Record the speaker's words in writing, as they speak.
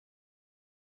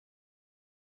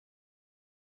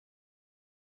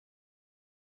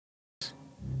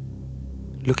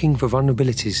looking for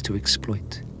vulnerabilities to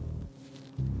exploit.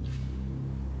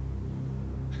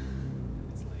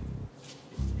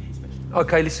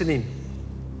 Okay, listen in.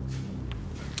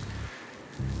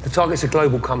 The target's a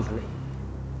global company.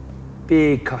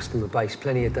 Big customer base,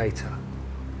 plenty of data.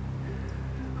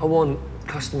 I want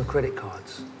customer credit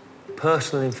cards,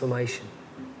 personal information.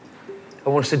 I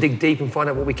want us to dig deep and find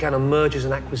out what we can on mergers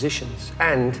and acquisitions.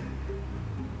 And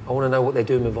I want to know what they're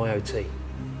doing with IoT.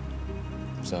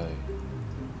 So,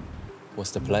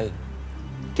 what's the play?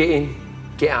 Get in,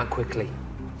 get out quickly.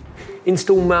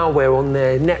 Install malware on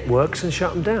their networks and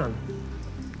shut them down.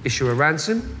 Issue a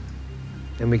ransom,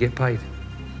 then we get paid.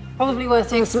 Probably worth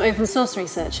doing some open source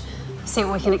research. See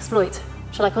what we can exploit.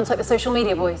 Shall I contact the social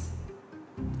media boys?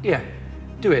 Yeah,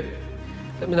 do it.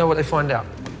 Let me know what they find out.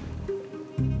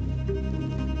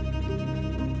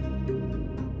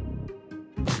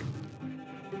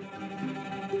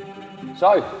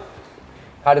 So,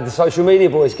 how did the social media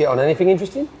boys get on? Anything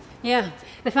interesting? Yeah,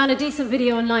 they found a decent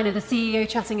video online of the CEO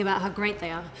chatting about how great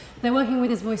they are. They're working with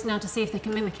his voice now to see if they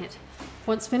can mimic it.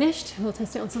 Once finished, we'll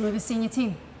test it on some of his senior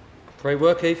team. Great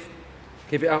work, Eve.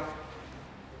 Keep it up.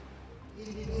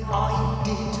 I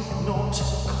did not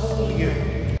call you.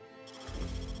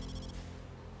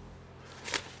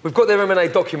 We've got their M&A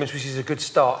documents, which is a good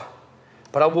start.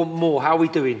 But I want more. How are we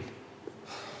doing?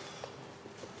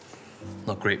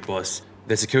 Not great, boss.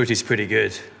 Their security's pretty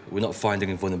good. We're not finding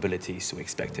any vulnerabilities we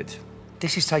expected.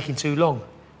 This is taking too long.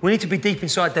 We need to be deep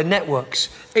inside their networks.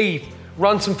 Eve,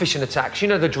 run some phishing attacks. You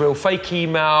know the drill. Fake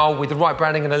email with the right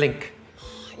branding and a link.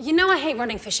 You know I hate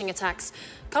running phishing attacks.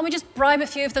 Can't we just bribe a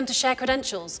few of them to share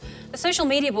credentials? The social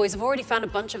media boys have already found a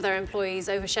bunch of their employees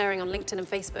oversharing on LinkedIn and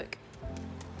Facebook.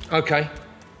 OK.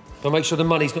 But make sure the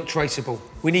money's not traceable.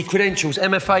 We need credentials,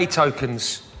 MFA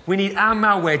tokens. We need our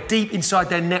malware deep inside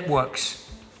their networks.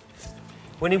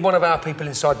 We need one of our people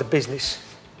inside the business.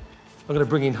 I'm going to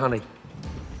bring in Honey.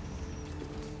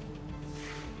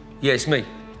 Yeah, it's me.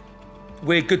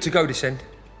 We're good to go this end.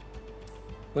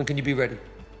 When can you be ready?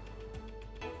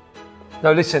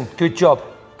 No, listen, good job.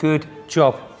 Good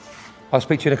job. I'll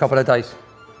speak to you in a couple of days.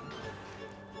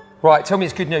 Right, tell me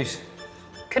it's good news.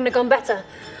 Couldn't have gone better.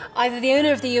 Either the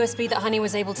owner of the USB that Honey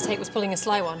was able to take was pulling a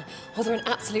sly one, or they're an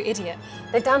absolute idiot.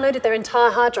 They've downloaded their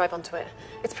entire hard drive onto it.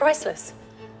 It's priceless.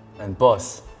 And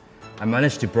boss, I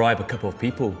managed to bribe a couple of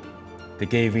people. They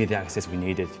gave me the access we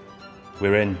needed.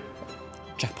 We're in.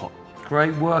 Jackpot.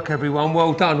 Great work, everyone.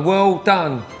 Well done, well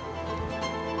done.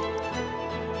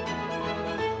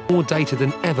 More data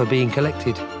than ever being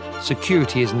collected.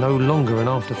 Security is no longer an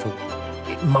afterthought.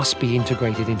 It must be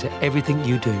integrated into everything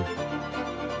you do.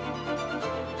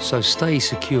 So stay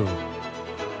secure,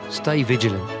 stay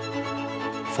vigilant,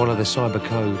 follow the cyber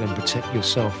code and protect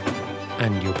yourself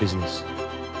and your business.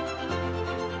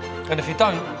 And if you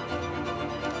don't,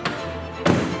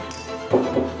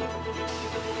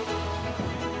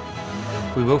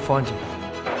 we will find you.